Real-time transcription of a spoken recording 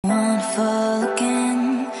Won't fall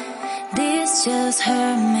again. This just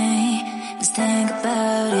hurt me. Just think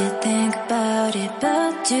about it,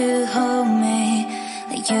 but you hold me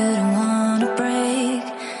like you don't wanna break.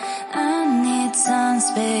 I need some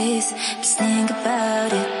space. Just think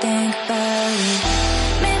about it,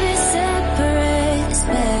 Maybe separate is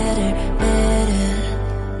better.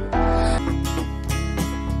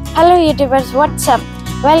 Hello YouTubers, what's up?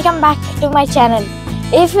 Welcome back to my channel.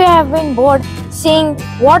 If you have been bored seeing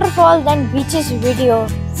waterfalls and beaches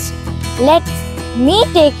videos, let me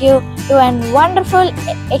take you to a wonderful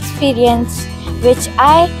experience which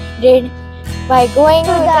I did by going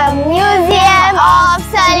to the Museum of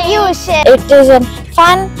Solution. It is a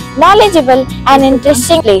fun, knowledgeable and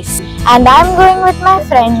interesting place, and I'm going with my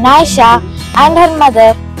friend Naisha and her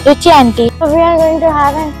mother Ruchi auntie. So we are going to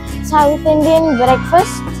have a South Indian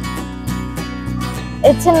breakfast.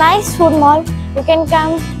 It's a nice food mall. You can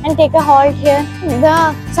come and take a halt here.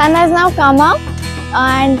 The sun has now come up,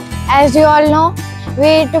 and as you all know,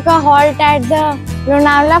 we took a halt at the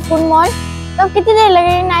Lonavala food mall. So कितनी देर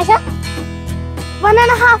लगेगी Naisha?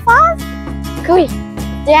 1.5 hours. Cool.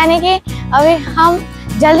 तो यानी कि अभी हम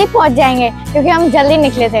जल्दी पहुंच जाएंगे क्योंकि हम जल्दी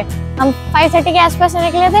निकले थे. हम 5:30 के आसपास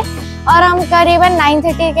निकले थे और हम करीबन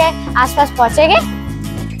 9:30 के आसपास पहुंचेंगे.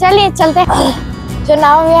 चलिए चलते. So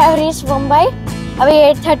now we have reached Mumbai. अभी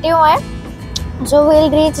 8:30 हुआ है. So we'll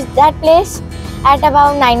reach that place at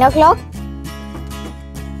about 9 o'clock.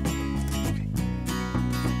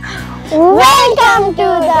 Welcome to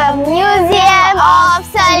the Museum of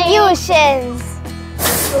Solutions.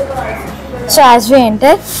 So as we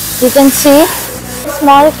enter, you can see a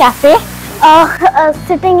small cafe. A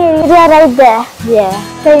sitting area right there. Yeah.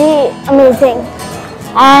 Very amazing.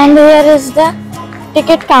 And here is the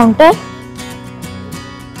ticket counter.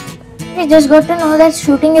 We just got to know that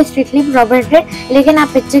shooting is strictly prohibited. लेकिन आप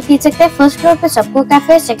picture खींच सकते हैं. First floor पे सबको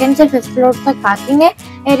cafe, second से fifth floor तक parking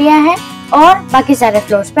area है और बाकी सारे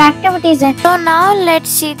फ्लोर्स पे एक्टिविटीज हैं. So now let's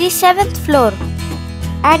see the 7th floor.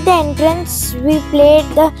 At the entrance we played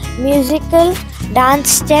the musical dance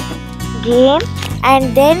step game, and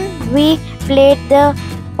then we played the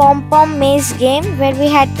pom pom maze game where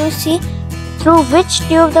we had to see through which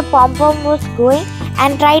tube the pom pom was going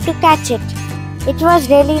and try to catch it. It was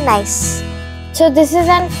really nice. So this is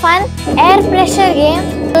a fun air pressure game.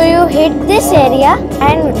 So you hit this area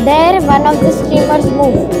and there one of the streamers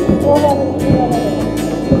move.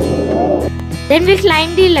 Then we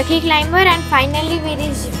climbed the lucky climber and finally we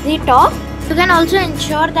reached the top. You can also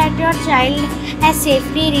ensure that your child has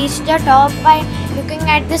safely reached the top by looking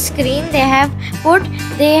at the screen they have put.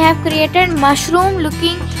 They have created mushroom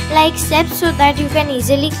looking like steps so that you can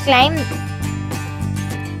easily climb.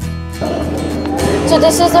 So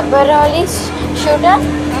this is a Baroli shooter.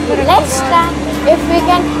 Let's try if we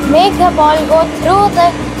can make the ball go through the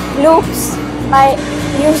loops by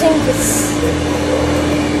using this.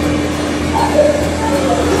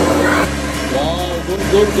 Wow,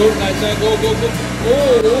 good, Naisha, go. Oh.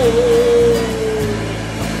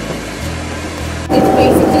 It's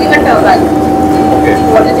basically a turbine. Okay.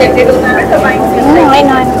 Water generated on a turbine. I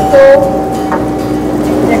know. So,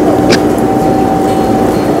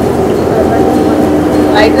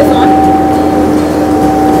 light is on.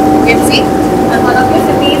 You can see, and one of your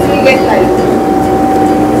cities will get light.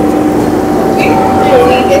 Okay, so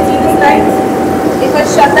you can see this light. If I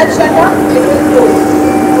shut that shutter, it will close.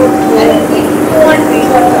 And it will go and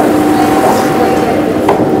re-shutter.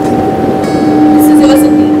 This is your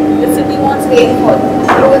city. The city wants rainfall.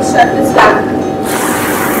 So it will shut this down.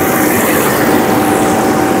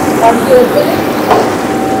 Once you open it,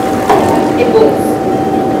 it goes.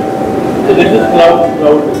 So this is cloud.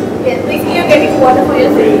 Yes, basically you're getting water for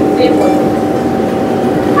your city, same water.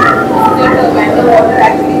 Your turbine, the water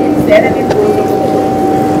actually is there and it goes over there.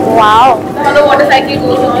 Wow. Now the water cycle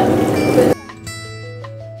goes on.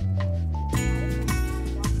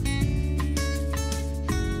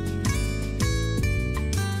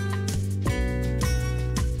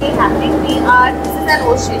 This is an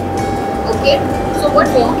ocean. Okay, so what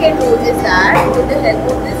we can do is that with the help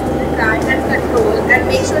of this, we will try and control and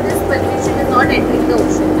make sure this pollution is not entering the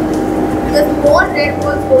ocean. Because more red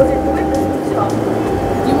balls goes into it, this will stop.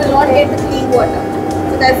 You will not get the clean water.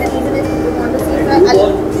 So that's the reason if you want to see clean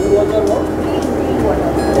water.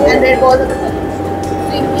 And red balls are the pollution.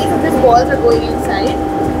 So in case of these balls are going inside.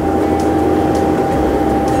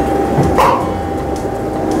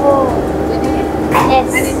 Oh. Yes.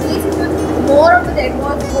 And in case more of the red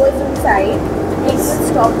balls goes inside, it will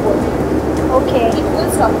stop working. Okay. It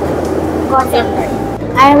will stop working. Got it.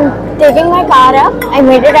 I am taking my car up. I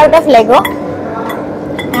made it out of Lego.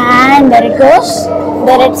 And there it goes.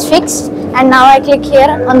 There it's fixed. and now I click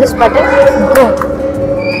here on this button, go.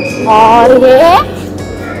 और ये,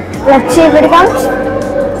 let's see if it comes.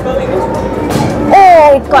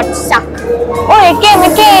 Oh, it got stuck. Oh, it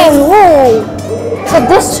came. Woo. So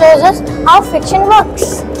this shows us how fiction works.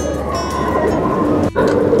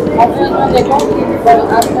 देखो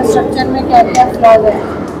आपका structure में क्या क्या flaws है.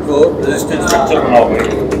 तो resistance structure बनाओगे.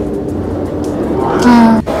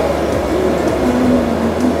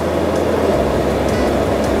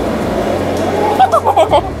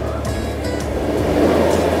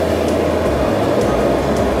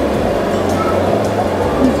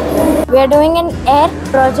 We are doing an air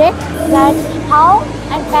project, that's how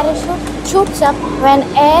an parachute shoots up when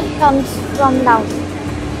air comes from down.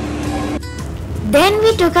 Then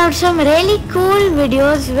we took out some really cool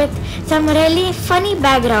videos with some really funny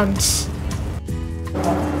backgrounds.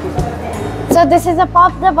 So this is a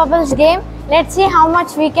Pop the Bubbles game. Let's see how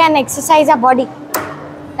much we can exercise our body.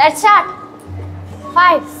 Let's start.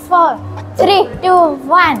 5, 4, 3, 2,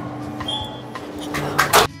 1.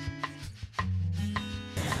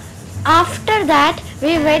 After that,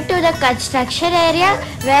 we went to the construction area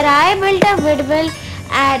where I built a windmill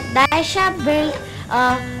and Daisha built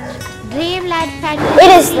a dreamland fantasy.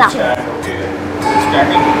 It is now.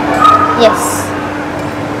 Standing. Yes.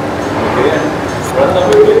 Okay. Run the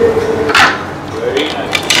windmill. Very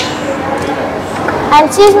nice. And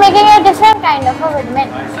she's making a different kind of a windmill.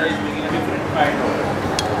 Aisha is making a different kind of it.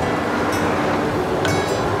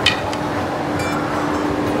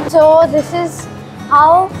 So this is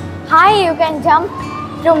how high you can jump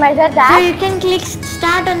to measure that. So you can click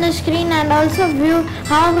start on the screen and also view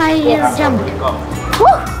how high you have jumped.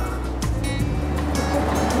 Woo!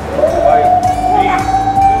 5, 3,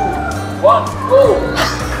 2, 1, go!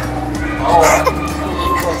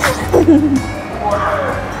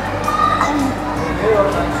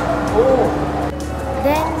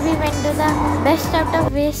 Then we went to the best out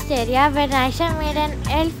of waste area where Aisha made an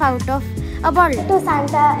elf out of a bottle. To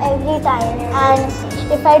Santa every time, and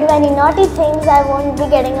if I do any naughty things, I won't be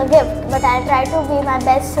getting a gift. But I'll try to be my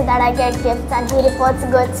best so that I get gifts and he reports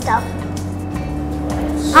good stuff.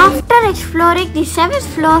 After exploring the 7th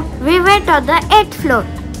floor, we went on the 8th floor.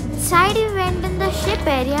 Inside we went in the ship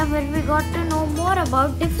area where we got to know more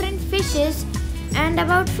about different fishes and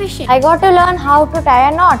about fishing. I got to learn how to tie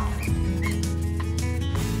a knot.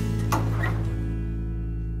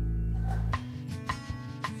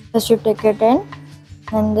 First you take it in,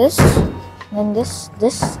 then this, and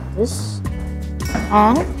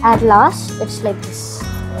at last it's like this.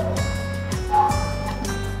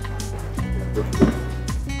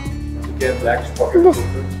 Get black spotted.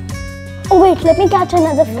 Oh wait, let me catch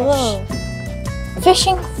another fish. Whoa.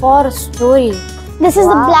 Fishing for a story. This is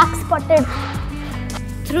the black spotted.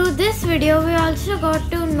 Through this video, we also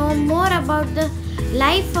got to know more about the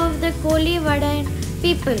life of the Kolivadan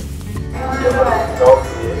people.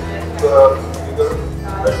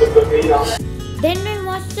 Then we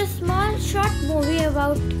watched a small short movie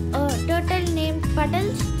about a turtle named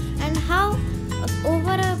Puddles and how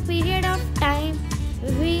over a period of time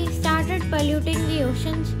we started polluting the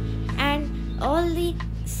oceans and all the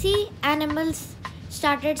sea animals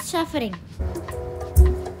started suffering.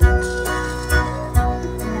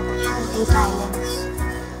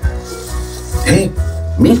 Hey,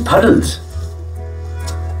 meet Puddles.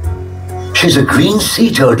 She's a green sea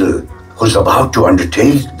turtle who's about to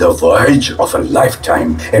undertake the voyage of a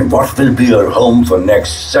lifetime in what will be her home for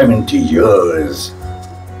next 70 years.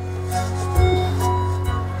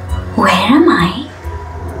 Where am I?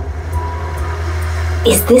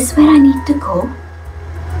 Is this where I need to go?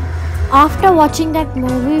 After watching that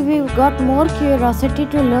movie, we got more curiosity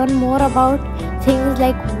to learn more about things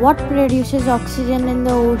like what produces oxygen in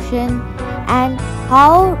the ocean and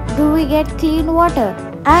how do we get clean water.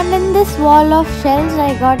 And in this wall of shells,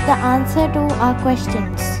 I got the answer to our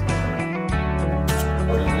questions.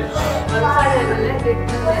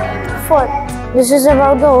 4. This is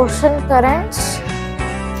about the ocean currents.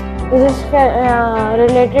 This is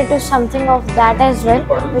related to something of that as well.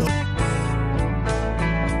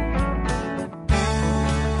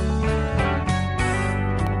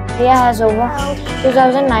 India has over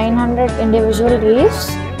 2,900 individual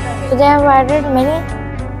reefs. So they have added many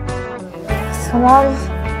small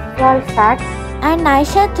facts. And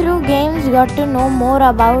Aisha through games got to know more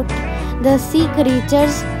about the sea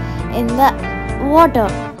creatures in the water.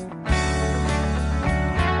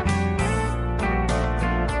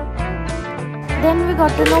 Then we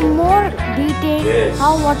got to know more detail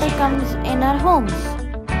how water comes in our homes.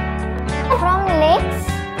 From lakes,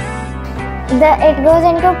 it goes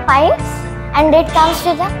into pipes and it comes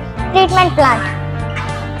to the treatment plant.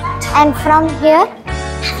 And from here,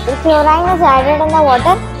 The chlorine is added in the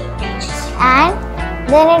water and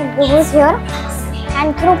then it goes here and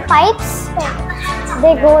through pipes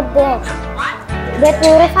they go there. They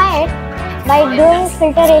purify it by doing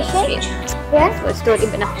filtration here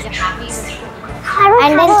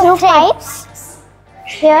and then through pipes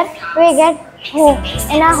here we get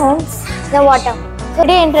in our homes the water.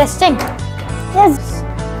 Very interesting. Yes.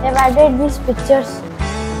 They've added these pictures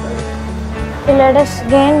to let us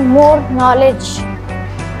gain more knowledge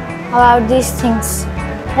about these things.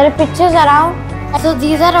 There are pictures around. So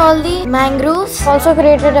these are all the mangroves. Also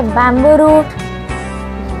created a bamboo root.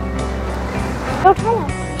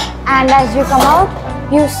 And as you come out,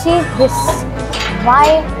 you see this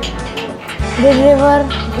wide, the river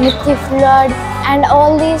with the flood and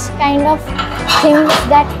all these kind of things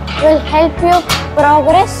that will help you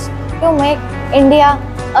progress to make India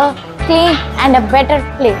a clean and a better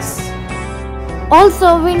place.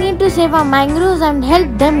 Also, we need to save our mangroves and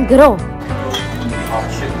help them grow.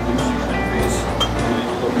 Hardship which you face during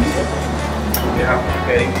the winter. They have to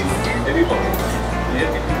carry these heavy bottles. They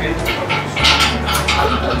have to carry these bottles.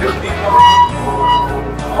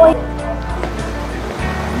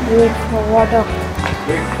 Wait for water.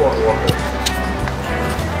 Wait for water.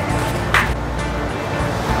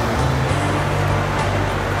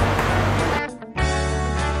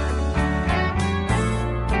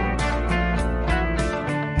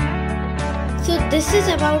 So this is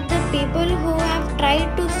about the people who have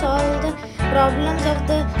tried to solve the problems of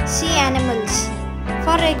the sea animals.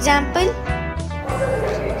 For example,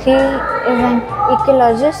 he is an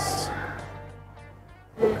ecologist.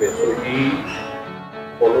 Okay, so he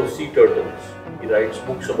follows sea turtles. He writes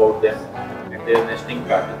books about them and their nesting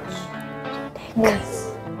patterns.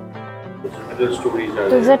 Yes. Those little stories are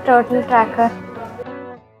This is a turtle tracker.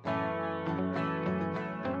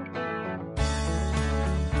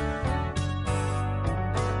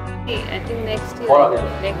 I think next year. What are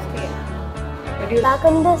they? Next year. Back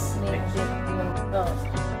on this. Next year.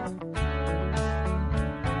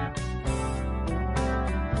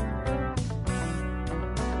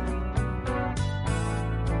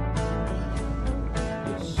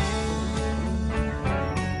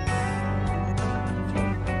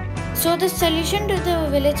 So the solution to the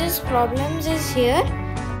village's problems is here.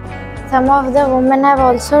 Some of the women have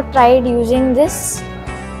also tried using this.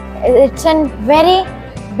 It's a very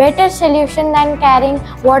better solution than carrying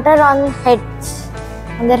water on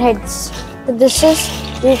their heads. So this is,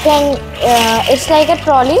 you can, it's like a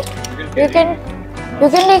trolley. You can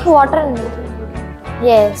take water in it.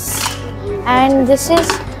 Yes. And this is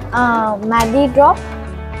Maggie drop.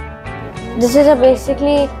 This is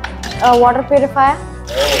basically a water purifier.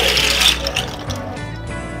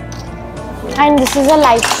 And this is a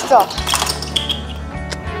light straw.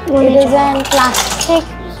 It is a plastic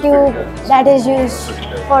tube that is used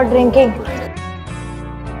for drinking.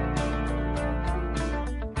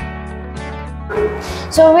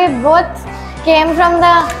 So we both came from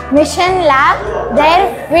the mission lab.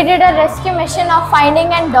 There we did a rescue mission of finding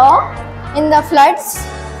a dog in the floods.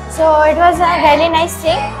 So it was a really nice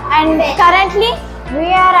thing. And currently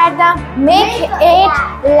we are at the Make 8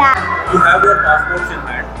 lab. You have your passports in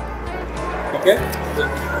hand. Okay?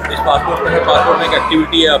 इस passport में एक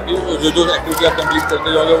activity है आपकी, जो activity आप complete करते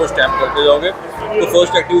जाओगे वो स्टैम्प करते जाओगे. तो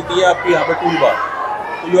फर्स्ट एक्टिविटी है आपकी यहाँ पे टूल बार.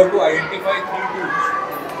 तो you have to identify 3 tools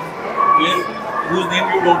whose name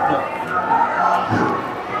you don't know.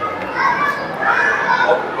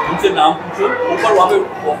 अब उनसे नाम पूछो, ऊपर वहाँ पे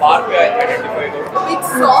वो बार पे आइडेंटिफाई करो. It's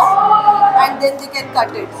soft and then they can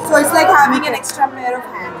cut it. So it's like having an extra pair of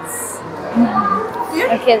hands.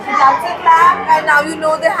 Okay. So that's a clamp and now you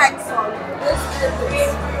know the hang salt. This and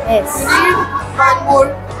this. Yes. You need one more.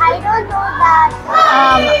 I don't know that.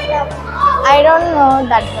 I don't know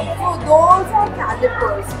that one. So those are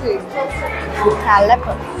calipers. Wait.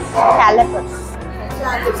 Calipers.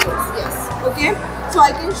 Calipers, yes. Okay. So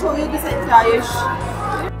I can show you this entire.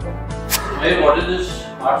 Hey, what is this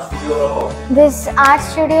art studio about? This art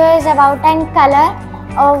studio is about a color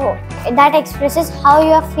that expresses how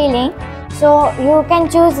you are feeling. So you can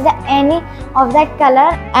choose any of that color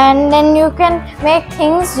and then you can make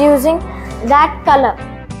things using that color.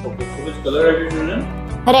 Okay, so which color have you chosen?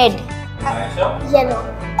 Red. Aisha? Yellow.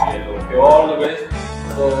 Yellow. Okay, all the best.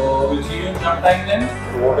 So we'll see you in some time then.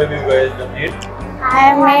 So what have you guys done here? I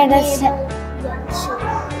have made a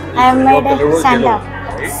Santa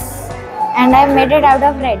and I made it out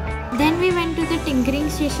of red. Then we went to the tinkering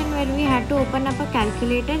station where we had to open up a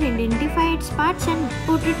calculator, identify its parts and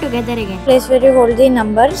put it together again. Place where you hold the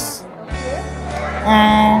numbers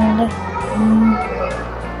and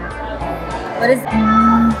What is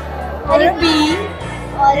B?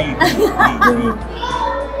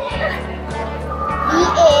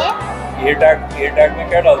 Air tag में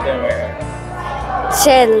क्या डालते हैं भाई?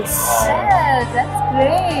 Shells. Yes, that's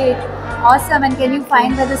great. Awesome. And can you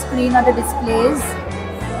find where the screen or the displays?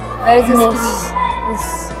 Where is the screen? Yes.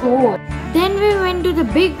 Cool. Then we went to the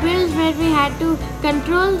big wheels where we had to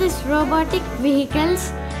control these robotic vehicles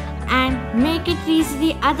and make it reach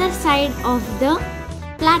the other side of the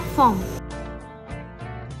platform.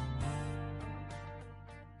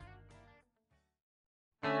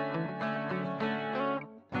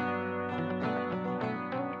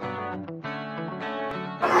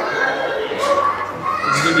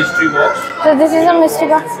 This is a mystery box. So this is a mystery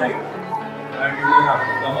box. And you will have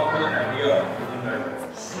to come up with an idea using that.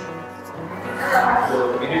 So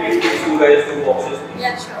can you please take you guys two boxes?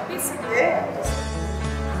 Yeah, sure. Basically.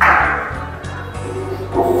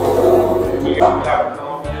 You have to come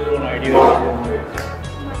up with your own idea.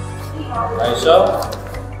 Aisha.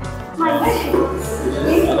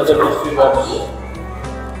 Another mystery box.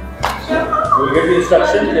 You will get the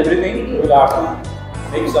instructions, everything. You will have to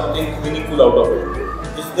make something meaningful out of it.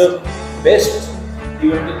 This is the best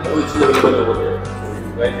event which is available over there.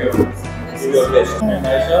 Right here. Do your best. And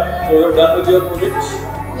Aisha, so you're done with your projects?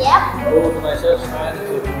 Yep. Oh, Aisha,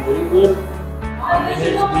 very good.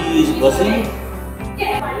 B is buzzing.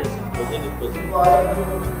 Buzzing is buzzing.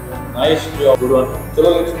 Nice job, good one. So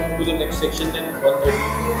let's move to the next section then.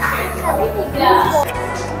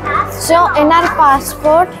 So in our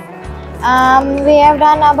passport, we have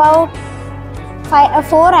done about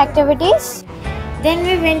 4 activities. Then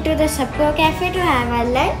we went to the Subco Cafe to have our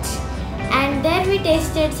lunch, and there we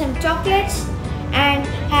tasted some chocolates and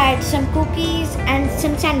had some cookies and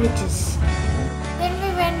some sandwiches. Then we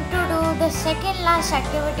went to do the second last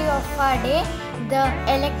activity of our day, the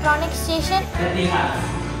electronic station. That they have,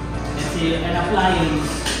 let's say an appliance,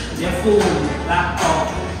 their phone, laptop,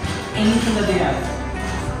 anything that they have,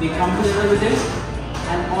 they come together with it,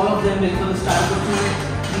 and all of them will for the start of 2,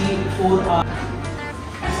 3, 4 hours.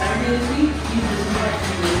 And simultaneously, these business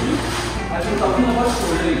activities, I've been talking about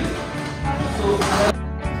soldering. So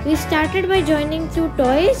We started by joining 2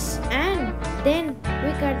 toys, and then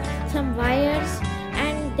we cut some wires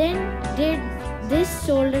and then did this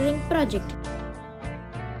soldering project.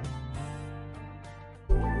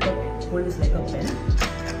 hold this like a pen.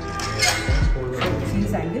 See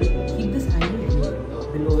this angle? Keep this angle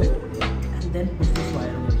below it, and then push this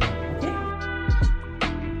wire over here. Okay?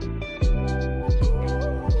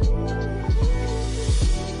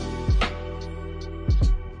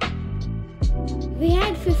 We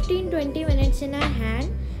had 15-20 minutes in our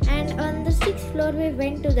hand, and on the 6th floor we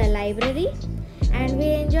went to the library and we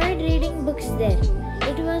enjoyed reading books there.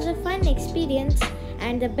 It was a fun experience,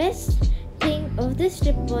 and the best thing of this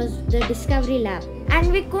trip was the Discovery Lab.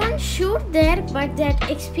 And we couldn't shoot there, but that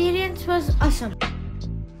experience was awesome.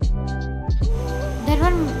 There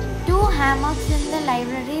were 2 hammocks in the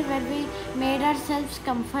library where we made ourselves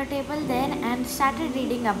comfortable there and started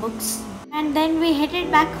reading our books. And then we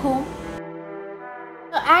headed back home.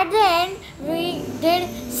 So at the end, we did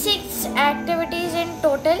 6 activities in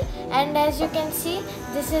total, and as you can see,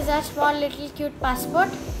 this is our small little cute passport.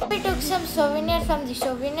 We took some souvenirs from the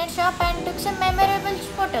souvenir shop and took some memorable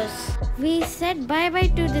photos. We said bye bye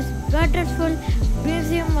to this wonderful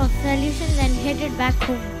museum of solutions and headed back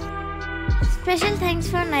home. Special thanks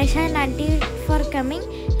for Naisha and Auntie for coming.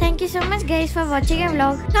 Thank you so much guys for watching our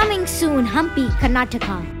vlog. Coming soon, Hampi,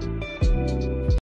 Karnataka.